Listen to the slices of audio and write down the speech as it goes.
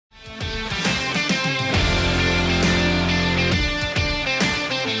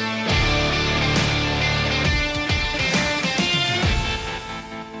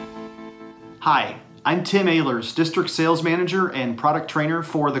Hi, I'm Tim Ehlers, District Sales Manager and Product Trainer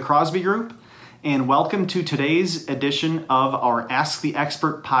for the Crosby Group, and welcome to today's edition of our Ask the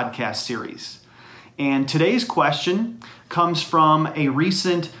Expert podcast series. And today's question comes from a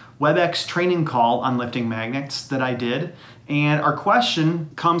recent WebEx training call on lifting magnets that I did, and our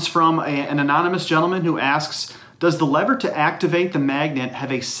question comes from an anonymous gentleman who asks, does the lever to activate the magnet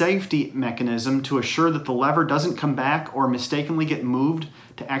have a safety mechanism to assure that the lever doesn't come back or mistakenly get moved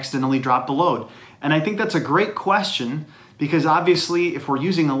to accidentally drop the load? And I think that's a great question because obviously if we're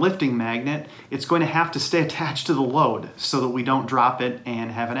using a lifting magnet, it's going to have to stay attached to the load so that we don't drop it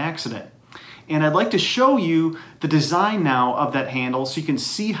and have an accident. And I'd like to show you the design now of that handle so you can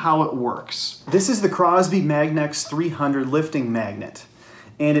see how it works. This is the Crosby Magnex 300 lifting magnet,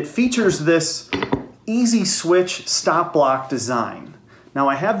 and it features this easy switch stop block design. Now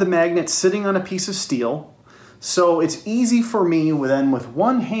I have the magnet sitting on a piece of steel, so it's easy for me then with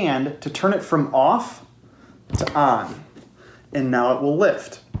one hand to turn it from off to on, and now it will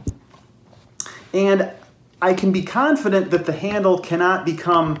lift. And I can be confident that the handle cannot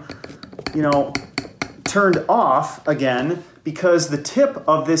become, turned off again because the tip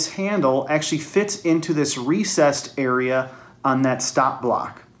of this handle actually fits into this recessed area on that stop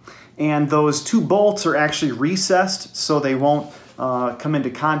block. And those two bolts are actually recessed so they won't come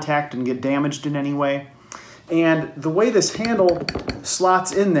into contact and get damaged in any way. And the way this handle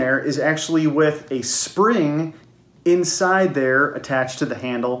slots in there is actually with a spring inside there attached to the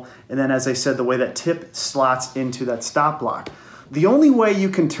handle. And then, as I said, the way that tip slots into that stop block. The only way you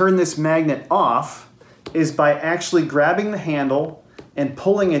can turn this magnet off is by actually grabbing the handle and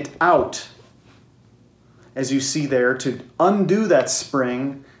pulling it out, as you see there, to undo that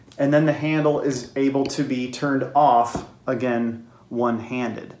spring, and then the handle is able to be turned off again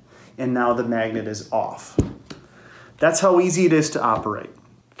one-handed. And now the magnet is off. That's how easy it is to operate.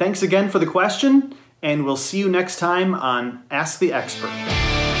 Thanks again for the question, and we'll see you next time on Ask the Expert.